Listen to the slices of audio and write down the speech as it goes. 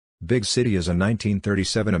Big City is a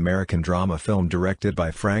 1937 American drama film directed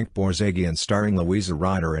by Frank Borzage and starring Louisa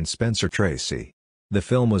Ryder and Spencer Tracy. The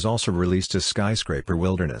film was also released as Skyscraper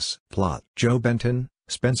Wilderness. Plot: Joe Benton,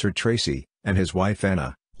 Spencer Tracy, and his wife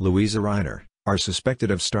Anna, Louisa Ryder, are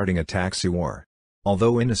suspected of starting a taxi war.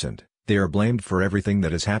 Although innocent, they are blamed for everything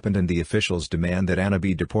that has happened, and the officials demand that Anna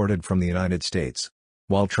be deported from the United States.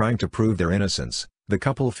 While trying to prove their innocence, the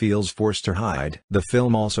couple feels forced to hide. The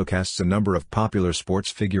film also casts a number of popular sports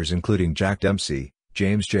figures including Jack Dempsey,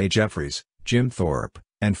 James J. Jeffries, Jim Thorpe,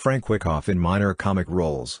 and Frank Wyckoff in minor comic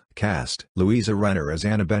roles. Cast: Louisa Ryder as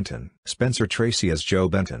Anna Benton, Spencer Tracy as Joe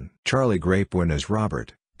Benton, Charlie Grapewin as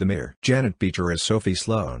Robert, the mayor, Janet Beecher as Sophie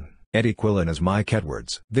Sloan, Eddie Quillen as Mike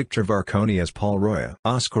Edwards, Victor Varconi as Paul Roya,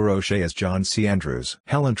 Oscar O'Shea as John C. Andrews,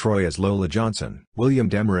 Helen Troy as Lola Johnson, William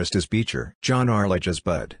Demarest as Beecher, John Arledge as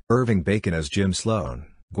Bud, Irving Bacon as Jim Sloan,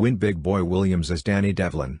 Gwyn Big Boy Williams as Danny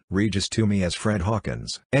Devlin, Regis Toomey as Fred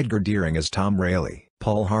Hawkins, Edgar Deering as Tom Rayleigh,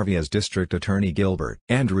 Paul Harvey as District Attorney Gilbert,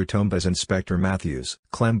 Andrew Tomba as Inspector Matthews,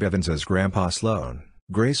 Clem Bevins as Grandpa Sloan,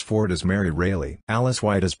 Grace Ford as Mary Rayleigh, Alice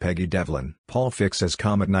White as Peggy Devlin, Paul Fix as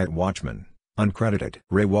Comet Night Watchman. Uncredited.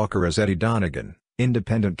 Ray Walker as Eddie Donegan,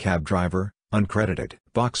 independent cab driver, uncredited.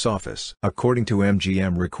 Box office. According to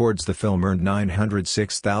MGM Records, the film earned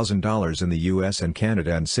 $906,000 in the US and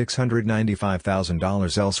Canada and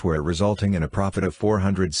 $695,000 elsewhere, resulting in a profit of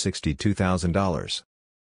 $462,000.